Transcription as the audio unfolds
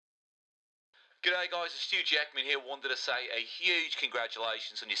G'day guys, it's Stu Jackman here. Wanted to say a huge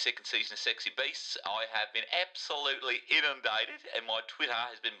congratulations on your second season of Sexy Beasts. I have been absolutely inundated and my Twitter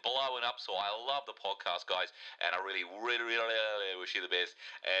has been blowing up, so I love the podcast, guys, and I really wish you the best.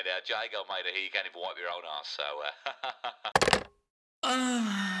 And Jago, mate, I hear you can't even wipe your own ass, so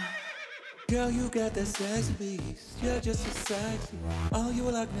Girl, you got that sexy beast. You're just so sexy. Are you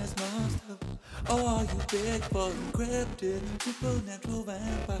a Loch Ness monster? Or are you Bigfoot, encrypted, supernatural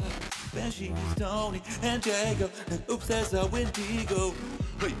vampire? Banshee, Tony, and Jacob, and oops, there's a Wendigo.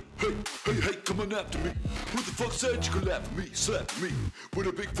 Hey, come on after me. Who the fuck said you could laugh at me, slap at me? With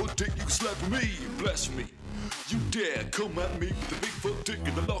a Bigfoot dick, you can slap at me, blasphemy. You dare come at me with a Bigfoot dick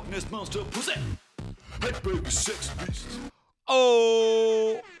and the Loch Ness monster pussy. Hey, baby, sexy beast.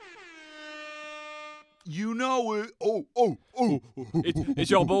 Oh, you know it. It's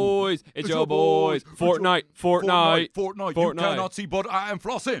your boys. It's your boys. Fortnite. You cannot see, but I am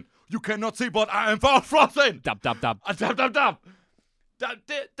flossing. You cannot see, but I am flossing. Dab.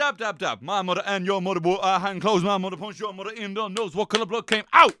 Dab. My mother and your mother will hand close. My mother punch your mother in the nose. What color blood came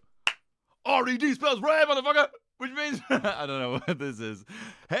out? R-E-D spells red, motherfucker. Which means, I don't know what this is.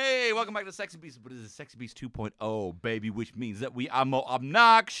 Hey, welcome back to Sexy Beast. But this is Sexy Beast 2.0, baby, which means that we are more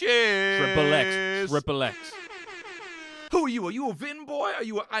obnoxious. Triple X. Who are you? Are you a Vin boy? Are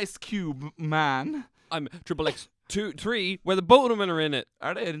you an Ice Cube man? I'm Triple X 3, where the both of them are in it.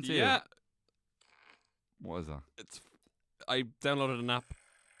 Are they? I didn't see Yeah. it. What is that? I downloaded an app.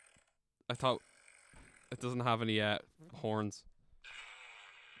 I thought it doesn't have any horns.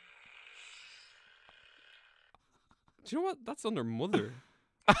 Do you know what? That's under Mother.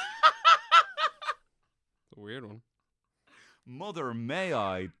 It's a weird one. Mother, may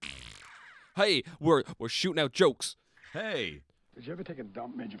I? Hey, we're shooting out jokes. Hey. Did you ever take a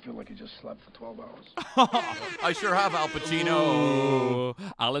dump made you feel like you just slept for 12 hours? I sure have, Al Pacino. Oh,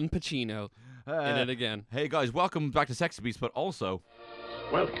 Alan Pacino. In it again. Hey, guys, welcome back to Sexy Beast, but also...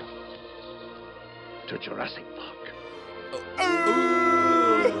 Welcome to Jurassic Park.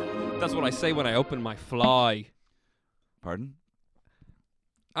 That's what I say when I open my fly. Pardon?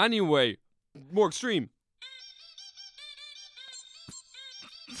 Anyway, more extreme.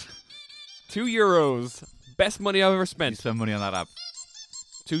 €2. Best money I've ever You spent. spend money on that app.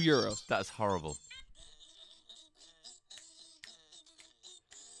 €2. That is horrible.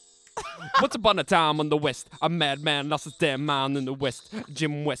 Once upon a time on the West, a madman lost his damn mind in the West.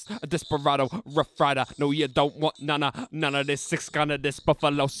 Jim West, a desperado, rough rider. No, you don't want none of this. 6 gun of this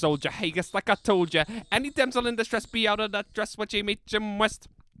buffalo soldier. Hey, just like I told you, any damsel in distress be out of that dress when you meet Jim West.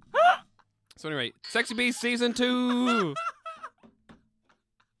 So anyway, Sexy Beast Season 2.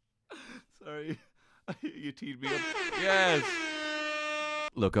 Sorry. You teed me up. Yes.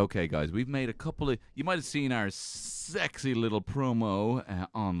 Look, okay, guys, we've made a couple of... You might have seen our sexy little promo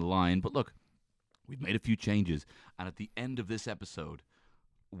online, but look, we've made a few changes, and at the end of this episode,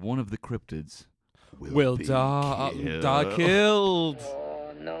 one of the cryptids will be killed.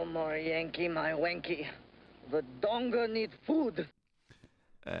 Oh, no more Yankee, my wanky. The donga need food.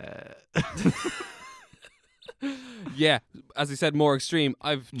 Yeah, as I said, more extreme.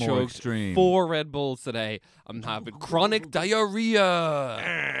 I've More chugged extreme. 4 Red Bulls today. I'm having chronic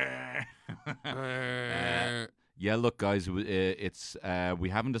diarrhea. Yeah, look, guys, it's we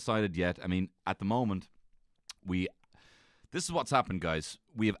haven't decided yet. I mean, at the moment, this is what's happened, guys.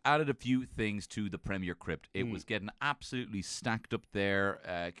 We have added a few things to the Premier Crypt. It was getting absolutely stacked up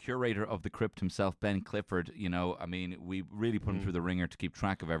there. Curator of the crypt himself, Ben Clifford, you know, I mean, we really put him through the ringer to keep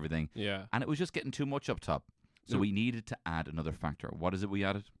track of everything. Yeah. And it was just getting too much up top. So we needed to add another factor. What is it we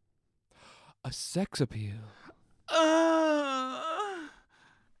added? A sex appeal.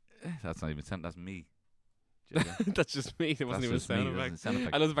 That's not even that's me. That's just me. It wasn't even a just me. sound It wasn't effect. a sound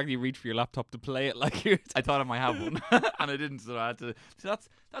effect. I love the fact that you reach for your laptop to play it like you're... I thought I might have one, and I didn't, so I had to. So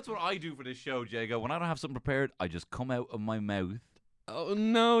that's what I do for this show, Jago. When I don't have something prepared, I just come out of my mouth. Oh,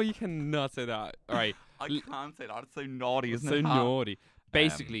 no, you cannot say that. All right. I can't say that. It's so naughty, isn't So it? naughty.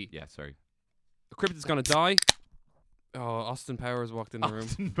 Basically, Yeah, sorry. a cryptid's going to die. Oh, Austin Powers walked in the room.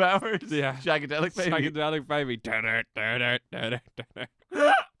 Austin Powers? Yeah. Shagadelic baby. Psychedelic baby.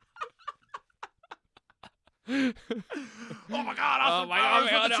 Oh my God, Austin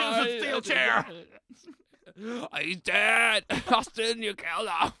Powers with the Chisholm steel chair. He's dead. Austin, you killed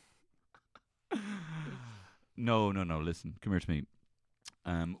him. No. Listen, come here to me.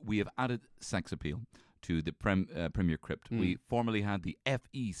 We have added sex appeal to the Premier Crypt. We formerly had the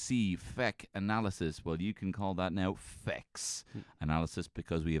FEC analysis. Well, you can call that now FEX analysis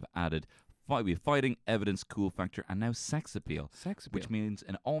because we have added we have fighting, evidence, cool factor, and now sex appeal. Sex appeal. Which means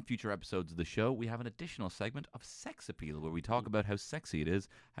in all future episodes of the show, we have an additional segment of sex appeal where we talk about how sexy it is,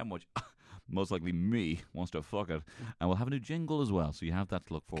 how much most likely me, wants to fuck it. And we'll have a new jingle as well, so you have that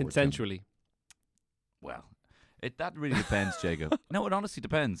to look forward to. Consensually. Well, that really depends, Jago. No, it honestly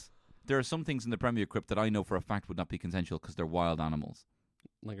depends. There are some things in the Premier Crypt that I know for a fact would not be consensual because they're wild animals.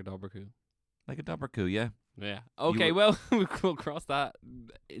 Like a Dobbercoo. Like a Dobbercoo, yeah. Yeah. Okay, well, we'll cross that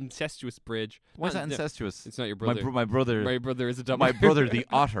incestuous bridge. Why is that No, incestuous? it's not your brother. My brother. My brother is a Dobbercoo. My brother, the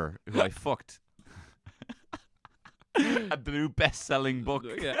otter, who I fucked. At the new best-selling book.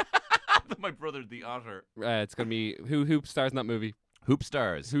 Yeah. My brother, the otter. It's going to be... Who stars in that movie? Hoop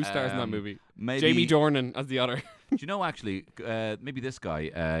stars. Who stars in that movie? Maybe, Jamie Dornan as the otter. Do you know, actually, maybe this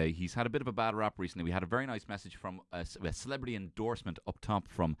guy, he's had a bit of a bad rap recently. We had a very nice message from a celebrity endorsement up top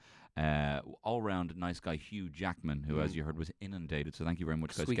from all-round nice guy Hugh Jackman, who, as you heard, was inundated. So thank you very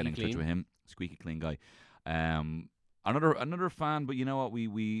much, guys, for getting in touch with him. Squeaky clean guy. Another fan, but you know what?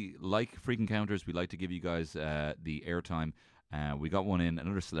 We like Freak Encounters. We like to give you guys the airtime. We got one in,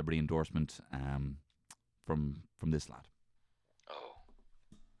 another celebrity endorsement from this lad. Oh,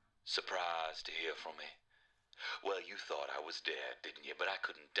 surprised to hear from me. Well, you thought I was dead, didn't you? But I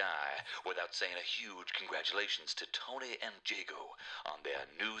couldn't die without saying a huge congratulations to Tony and Jago on their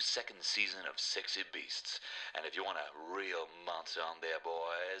new second season of Sexy Beasts. And if you want a real monster on there,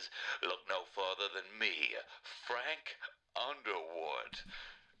 boys, look no further than me, Frank Underwood.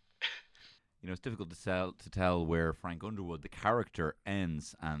 You know, it's difficult to tell where Frank Underwood, the character,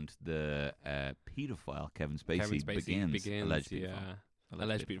 ends and the paedophile Kevin Spacey begins. Alleged yeah. paedophile.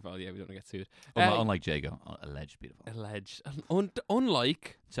 Alleged paedophile, yeah, we don't get sued. Unlike Jago, alleged paedophile. Alleged.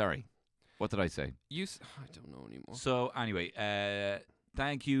 Unlike... Sorry, what did I say? I don't know anymore. So, anyway,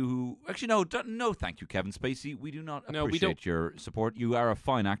 thank you. Actually, no, thank you, Kevin Spacey. We do not No, we appreciate your support. You are a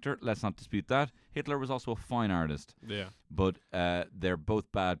fine actor. Let's not dispute that. Hitler was also a fine artist. Yeah. But they're both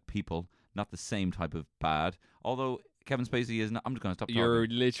bad people. Not the same type of bad. Although Kevin Spacey is not. I'm just going to stop talking. You're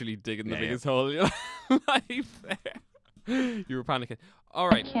literally digging the Yeah, biggest hole in your life there. You were panicking. All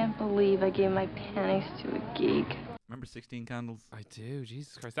right. I can't believe I gave my panties to a geek. Remember 16 Candles? I do.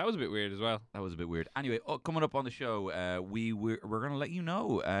 Jesus Christ. That was a bit weird as well. That was a bit weird. Anyway, coming up on the show, we're going to let you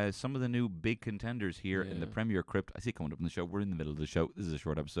know some of the new big contenders here in the Premier Crypt. I see coming up in the show. We're in the middle of the show. This is a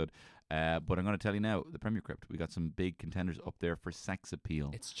short episode. But I'm going to tell you now, the Premier Crypt, we got some big contenders up there for sex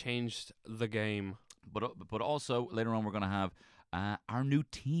appeal. It's changed the game. But also, later on, we're going to have our new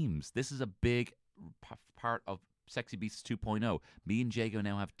teams. This is a big part of Sexy Beasts 2.0. Me and Jago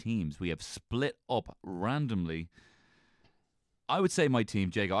now have teams. We have split up randomly. I would say my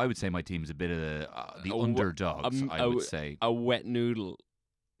team, Jago, I would say my team is a bit of the underdogs, I would say. A wet noodle.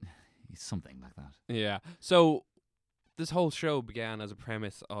 Something like that. Yeah. So this whole show began as a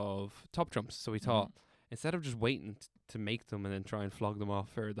premise of top trumps. So we thought, instead of just waiting to make them and then try and flog them off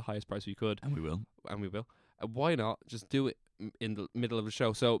for the highest price we could. And we will. Why not just do it in the middle of the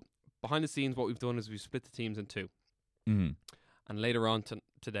show? So behind the scenes, what we've done is we've split the teams in two. Mm-hmm. And later on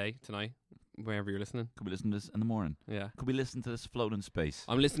tonight, wherever you're listening. Could we listen to this in the morning? Yeah. Could we listen to this float in space?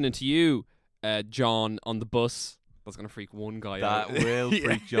 I'm listening to you, John, on the bus. That's going to freak one guy out. That will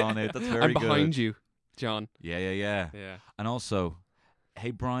freak John out. That's very good. I'm behind you, John. Yeah. Yeah. And also,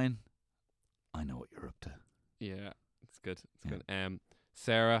 hey, Brian, I know what you're up to. Yeah. It's good. It's good.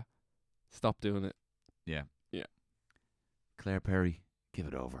 Sarah, stop doing it. Yeah. Yeah. Claire Perry, give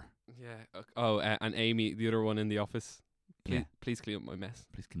it over. Yeah. And Amy, the other one in the office. Please clean up my mess.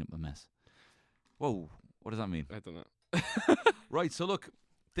 Please clean up my mess. Whoa, what does that mean? I don't know. Right, so look,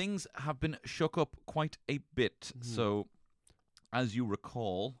 things have been shook up quite a bit. So, as you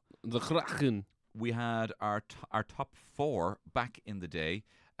recall, The Kraken. we had our top four back in the day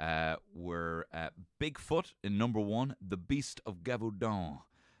were Bigfoot in number 1, The Beast of Gavaudan,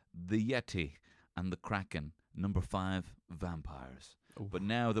 The Yeti, and The Kraken. Number 5, Vampires. Ooh. But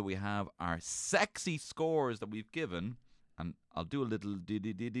now that we have our sexy scores that we've given, and I'll do a little...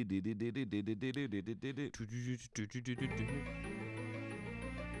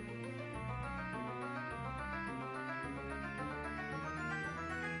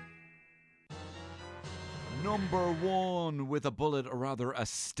 Number 1 with a bullet, or rather a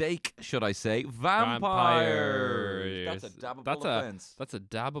stake, should I say, Vampires. That's a dabbable offense. That's a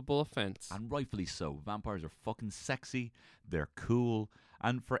dabbable offense. And rightfully so. Vampires are fucking sexy. They're cool.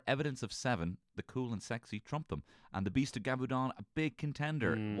 And for evidence of 7, the cool and sexy trump them. And the Beast of Gavaudan, a big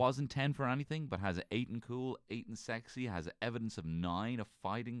contender. Wasn't 10 for anything, but has an 8 in cool, 8 in sexy, has evidence of 9 of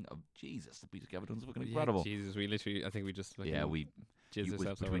fighting. Of Jesus, the Beast of Gavaudan's fucking incredible. Jesus, we literally, I think we just... Jizzed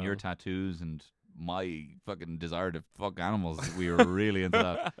ourselves between your tattoos and my fucking desire to fuck animals, we were really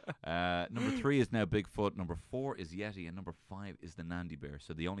into that. Number 3 is now Bigfoot. Number 4 is Yeti. And number 5 is the Nandi Bear.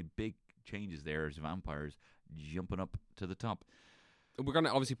 So the only big changes there is vampires jumping up to the top. We're going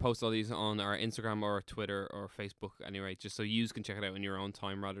to obviously post all these on our Instagram or Twitter or Facebook anyway, just so you can check it out in your own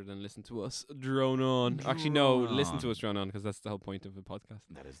time rather than listen to us drone on. Actually, no, listen to us drone on because that's the whole point of the podcast.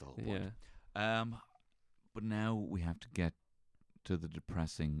 That is the whole point. Yeah. But now we have to get to the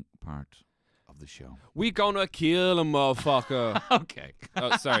depressing part of the show. We gonna kill a motherfucker. Okay.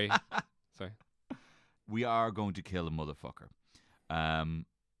 Oh, sorry. We are going to kill a motherfucker.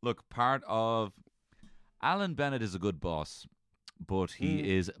 Look, part of Alan Bennett is a good boss, but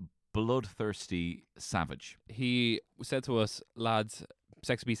he is bloodthirsty savage. He said to us, lads,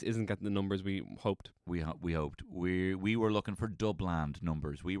 Sex Beast isn't getting the numbers we hoped. We hoped. We were looking for Dubland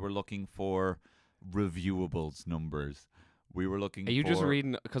numbers. We were looking for reviewables numbers. We were looking Are you for... just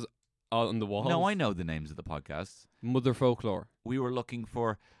reading because on the walls? No, I know the names of the podcasts. Mother Folklore. We were looking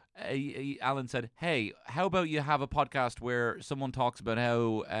for... Alan said, hey, how about you have a podcast where someone talks about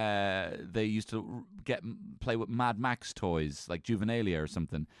how they used to play with Mad Max toys, like Juvenilia or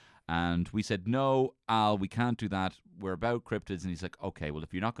something. And we said, no, Al, we can't do that. We're about cryptids. And he's like, okay, well,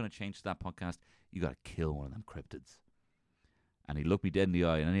 if you're not going to change that podcast, you got to kill one of them cryptids. And he looked me dead in the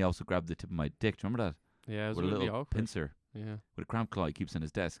eye, and then he also grabbed the tip of my dick. Do you remember that? Yeah, it was with a really little awkward. pincer. Yeah. With a cramp claw he keeps on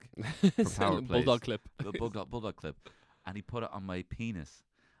his desk. It's power a plays. bulldog clip. A bulldog clip. And he put it on my penis.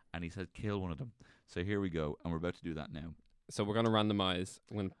 And he said, kill one of them. So here we go. And we're about to do that now. So we're going to randomize.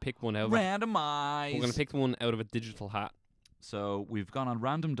 I'm going to pick one out. Randomize. We're going to pick one out of a digital hat. So we've gone on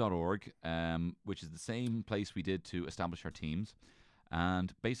random.org, which is the same place we did to establish our teams.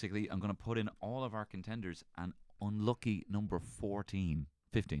 And basically, I'm going to put in all of our contenders and unlucky number 15.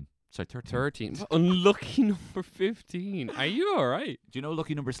 Sorry, 13. 13. Unlucky number 15. Are you all right? Do you know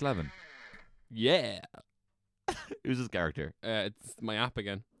lucky number 11? Yeah. Who's his character? It's my app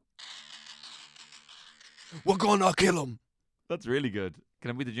again. We're gonna kill him. That's really good. Can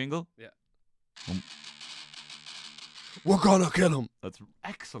I be the jingle? Yeah. We're gonna kill him. That's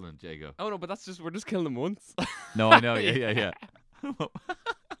excellent, Jago. Oh no, but we're just killing him once. No, I know. Yeah.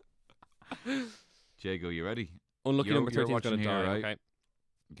 Jago, you ready? Unlucky number 13 is watching gonna here, die. right?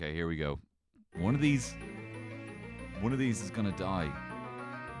 Okay, here we go. One of these is gonna die.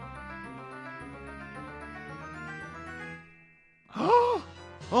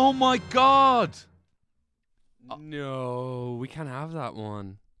 Oh my God! No, we can't have that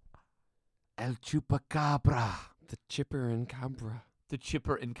one. El Chupacabra. The chipper in Cabra. The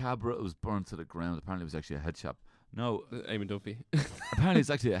chipper in Cabra was burned to the ground. Apparently, it was actually a head shop. No, Eamon Duffy. apparently it's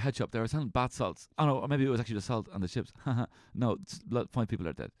actually a head shop. They were selling bath salts. Oh no, or maybe it was actually the salt and the chips. No, 5 people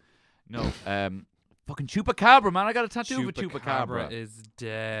are dead. No, fucking Chupacabra, man! I got a tattoo of a Chupacabra. Is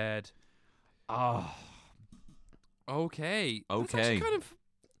dead. Oh, okay. That's Okay. actually kind of.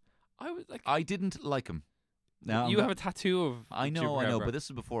 I was like. I didn't like him. Now You have a tattoo of. I know, Chupacabra. but this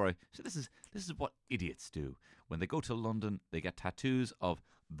is before I. So this is what idiots do when they go to London. They get tattoos of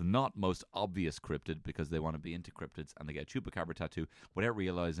the not most obvious cryptid because they want to be into cryptids, and they get a Chupacabra tattoo without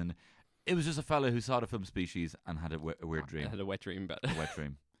realizing it was just a fella who saw the film Species and had a weird dream. I had a wet dream, but. A wet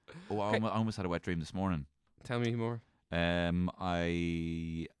dream. Oh, I almost had a wet dream this morning. Tell me more.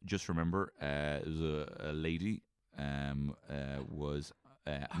 I just remember it was a lady was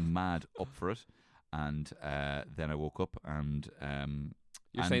mad up for it, and then I woke up and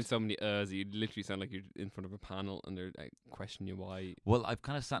You're and saying so many you literally sound like you're in front of a panel and they're like, questioning you why. well, I've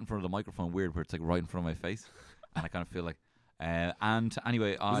kind of sat in front of the microphone weird, where it's like right in front of my face, and I kind of feel like. And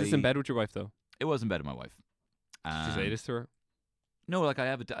anyway, Was this in bed with your wife though? It was in bed with my wife. Did you say this to her? No, like I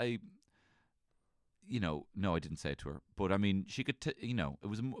have a. No, I didn't say it to her. But I mean, she could. It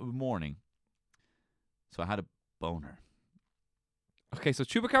was a morning, so I had a boner. Okay, so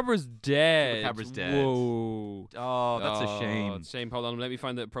Chupacabra's dead. Chupacabra's dead. Whoa. Oh, that's a shame. It's a shame. Hold on, let me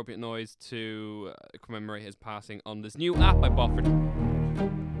find the appropriate noise to commemorate his passing on this new app I bought for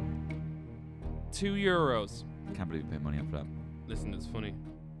 €2. Can't believe you paid money up for that. Listen, it's funny.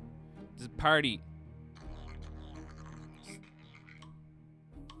 This is party.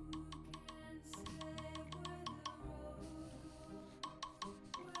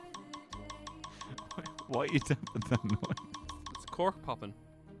 Why are you tapping that noise? It's cork popping.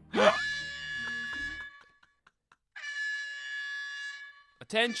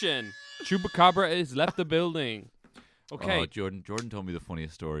 Attention! Chupacabra has left the building. Okay. Oh, Jordan told me the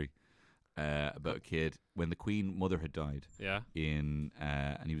funniest story about a kid when the Queen Mother had died. Yeah. And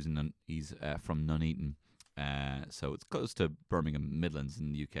he was he's from Nuneaton, so it's close to Birmingham, Midlands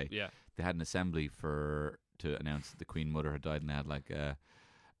in the UK. Yeah. They had an assembly to announce that the Queen Mother had died, and they had like a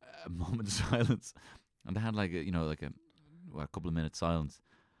moment of silence, and they had like a couple of minutes silence,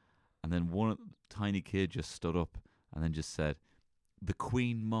 and then one tiny kid just stood up and then just said, "The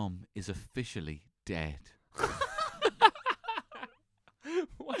Queen Mum is officially dead."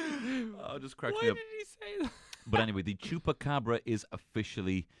 Oh, just cracks Why me up. did he say that? But anyway, the Chupacabra is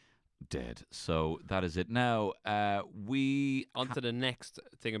officially dead. So that is it. Now, we On to the next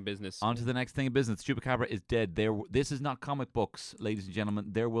thing of business. on to the next thing of business. Chupacabra is dead. This is not comic books, ladies and gentlemen.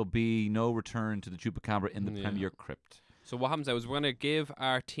 There will be no return to the Chupacabra in the Yeah. Premier Crypt. So what happens now is we're going to give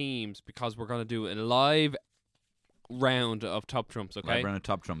our teams, because we're going to do a live round of top trumps, okay? Right around a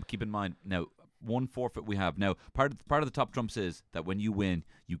top trump. Keep in mind now, one forfeit we have now. Part of the top trumps is that when you win,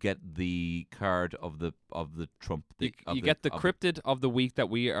 you get the card of the trump. You get the cryptid of the week that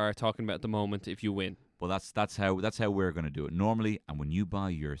we are talking about at the moment if you win. Well, that's how we're going to do it normally. And when you buy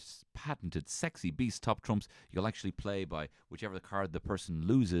your patented Sexy Beast top trumps, you'll actually play by whichever card the person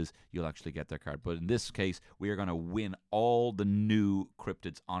loses. You'll actually get their card. But in this case, we are going to win all the new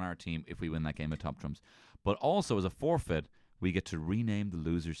cryptids on our team if we win that game of top trumps. But also as a forfeit, we get to rename the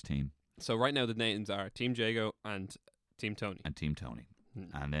losers team So right now the names are Team Jago and Team Tony. and Team Tony,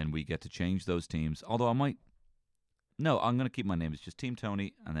 and then we get to change those teams. Although I'm going to keep my name. It's just Team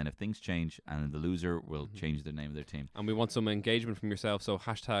Tony, and then if things change, and then the loser will change the name of their team. And we want some engagement from yourself, so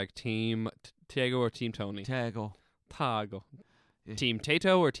hashtag Team Tiago or Team Tony. Tago. Tago. Yeah. Team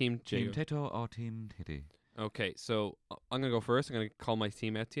Tato or Team Jago? Team Tato or Team Titty. Okay, so I'm going to go first. I'm going to call my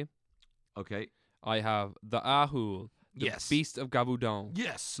team out to you. Okay. I have the Ahul, the Yes. Beast of Gavudon,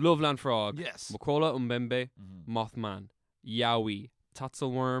 Yes. Loveland Frog, Yes. Makola Umbembe, Mothman, Yowie,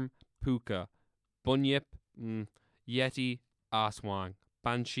 Tatzelworm, Puka, Bunyip, Yeti, Aswang,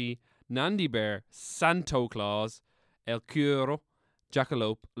 Banshee, Nandi Bear, Santo Claus, El Curo,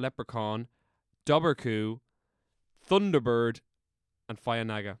 Jackalope, Leprechaun, Dobbercoo, Thunderbird, and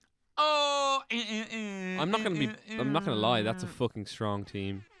Fire-Naga. Oh, I'm not gonna lie, that's a fucking strong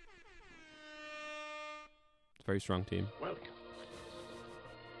team. It's a very strong team. Welcome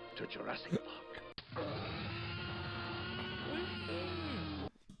to Jurassic Park.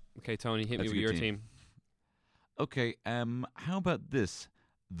 Okay, Tony, hit That's me a with good your team. team. Okay. How about this?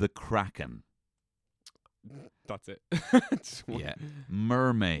 The Kraken. That's it. Just one. Yeah.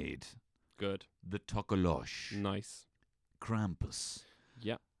 Mermaid. Good. The Tokolosh. Nice. Krampus.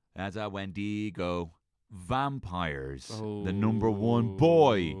 Yeah. As a Wendigo. Vampires. The number one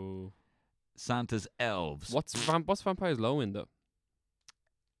boy. Oh. Santa's elves. What's Vampires Low in though?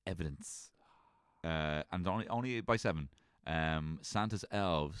 Evidence. And only by 7. Santa's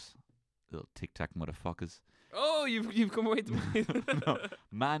elves. Little tic-tac motherfuckers. Oh, you've come away to me. No.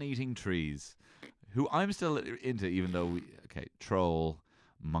 Man-eating trees. Who I'm still into, even though troll,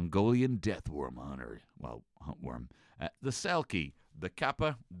 Mongolian deathworm hunter, huntworm, the Selkie, the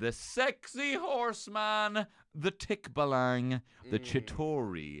Kappa, the sexy horseman, the Tikbalang, the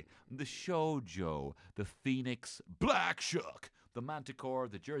Chitauri, the Shoujo, the Phoenix, Black Shuck, the Manticore,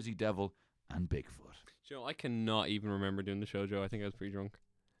 the Jersey Devil, and Bigfoot. Joe, I cannot even remember doing the show, Joe. I think I was pretty drunk.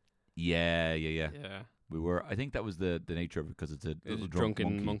 Yeah. Yeah. We were. I think that was the nature of it because it's a little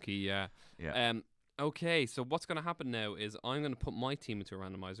drunken monkey. Yeah. Yeah. Okay, so what's going to happen now is I'm going to put my team into a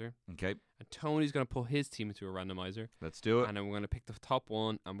randomizer, Okay, and Tony's going to put his team into a randomizer, let's do it. and then we're going to pick the top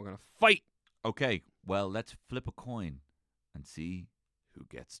one, and we're going to fight. Okay, well, let's flip a coin and see who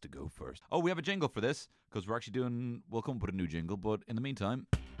gets to go first. Oh, we have a jingle for this because we're actually doing. We'll come up with a new jingle, but in the meantime,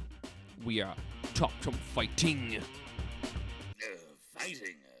 We are Top Trump Fighting.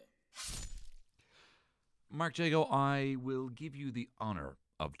 Fighting. Mark Jago, I will give you the honor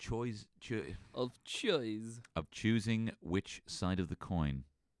of Of choice. of choosing which side of the coin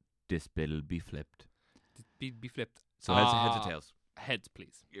this bill be flipped. Be flipped. So heads or tails? Heads,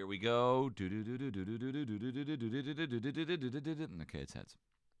 please. Here we go. Okay, it's heads.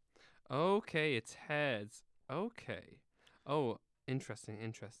 Okay, it's heads. Okay. Oh,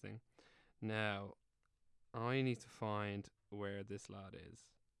 interesting. Now, I need to find where this lad is.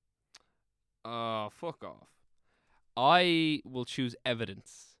 Fuck off. I will choose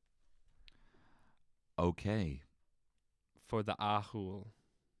evidence Okay. for the Ahul.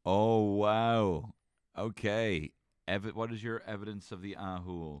 Oh wow. Okay. What is your evidence of the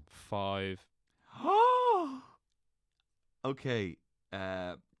Ahul? 5. Okay.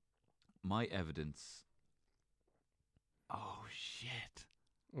 My evidence. Oh shit.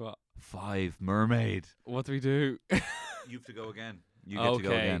 What? 5 mermaid. What do we do? You have to go again. You get to go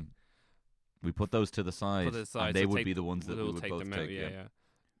Okay. again. We put those to the side. Put it aside, and they so would take- be the ones that we we'll would take both them take. out. Yeah.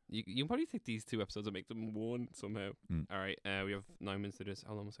 You can probably take these 2 episodes and make them one somehow. Mm. All right. We have 9 minutes to do this.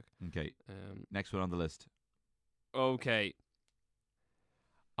 Hold on a second. Okay. Next one on the list. Okay.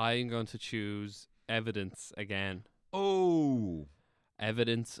 I'm going to choose evidence again. Oh.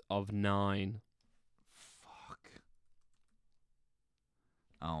 Evidence of 9. Fuck.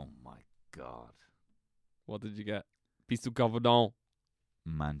 Oh my god. What did you get? Beast of Gavardon.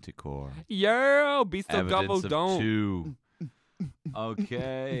 Manticore. Yo, Beast of Evidence Gobbo of don't. 2.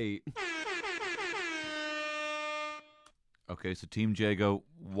 Okay. Okay, so Team Jago,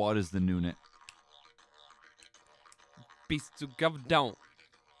 what is the new name? Beast of Gobbo don't.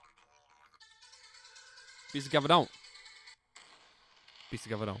 Beast of Gobbo don't. Beast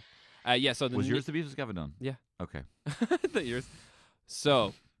of Gobbo don't. Yeah, so Was yours the Beast of Gavadon? Yeah. Okay. That yours.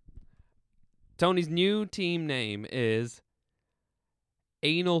 So, Tony's new team name is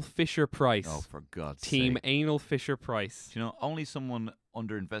Anal Fisher Price. Oh, for God's Team sake. Anal Fisher Price. Do you know, only someone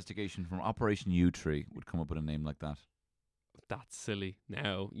under investigation from Operation U-Tree would come up with a name like that. That's silly.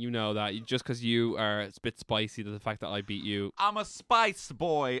 Now, you know that. Just because you are a bit spicy to the fact that I beat you. I'm a spice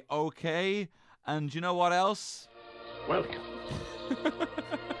boy, okay? And you know what else? Welcome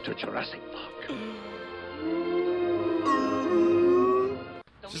to Jurassic Park.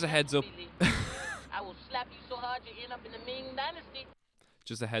 Just a heads up. I will slap you so hard you end up in the Ming Dynasty.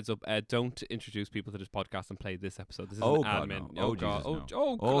 Just a heads up. Don't introduce people to this podcast and play this episode. This is Oh, an God, admin. no. Oh, God. Jesus, no.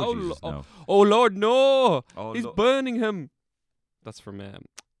 Oh, Oh, oh, Jesus, oh, no. oh, Lord, no. Oh, He's Lo- burning him. That's from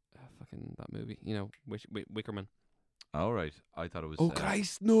fucking that movie. You know, Wickerman. All right. I thought it was... Oh,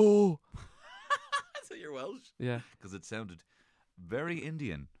 Christ, no. So you're Welsh? Yeah. Because it sounded very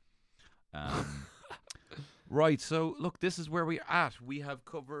Indian. Right, so look, this is where we're at. We have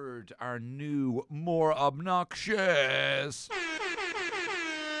covered our new, more obnoxious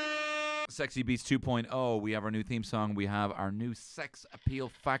Sexy Beats 2.0. We have our new theme song. We have our new sex appeal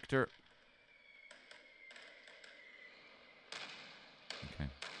factor. Okay.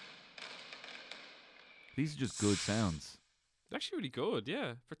 These are just good sounds. Actually, really good.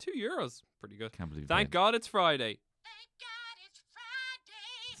 Yeah, for €2, pretty good. Can't believe Thank that. God it's Friday.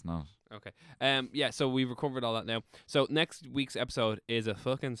 It's not. Okay. Yeah. So we've recovered all that now. So next week's episode is a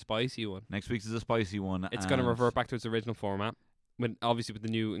fucking spicy one. Next week's is a spicy one. It's going to and revert back to its original format, obviously with the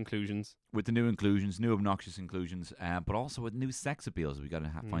new inclusions. with the new inclusions, new obnoxious inclusions, but also with new sex appeals. We got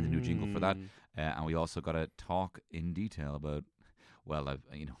to find a new jingle for that, and we also got to talk in detail about, well,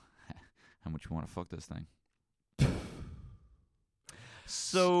 how much we want to fuck this thing.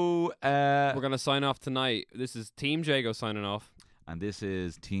 So We're going to sign off tonight. This is Team Jago signing off. and this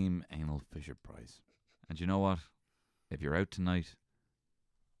is Team Anal Fisher Price. And you know what? If you're out tonight,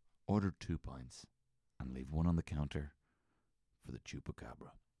 order 2 pints and leave one on the counter for the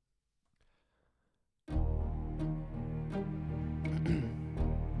chupacabra.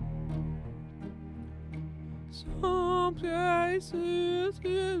 Some places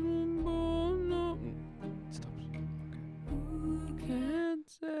Stop. Who can't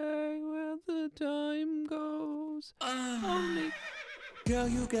say where the time goes? Only Girl,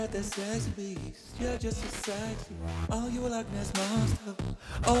 you got that sexy beast. You're just so sexy. Are you a Loch Ness monster?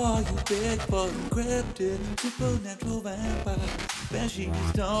 Or are you Bigfoot, encrypted, supernatural vampire? Banshees,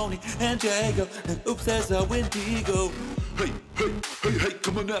 Tony, and Jago, and oops, there's a Wendigo. Hey, hey, hey, hey,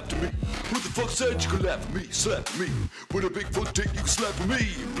 come on after me. Who the fuck said you could laugh at me, slap at me? With a big foot dick, you can slap at me,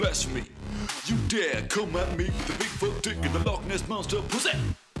 blasphemy. You dare come at me with a big foot dick and the Loch Ness monster pussy.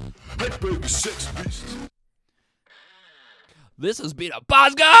 Hey, baby, sex beast. This has been a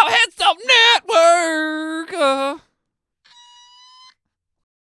Bosco Heads Up Network.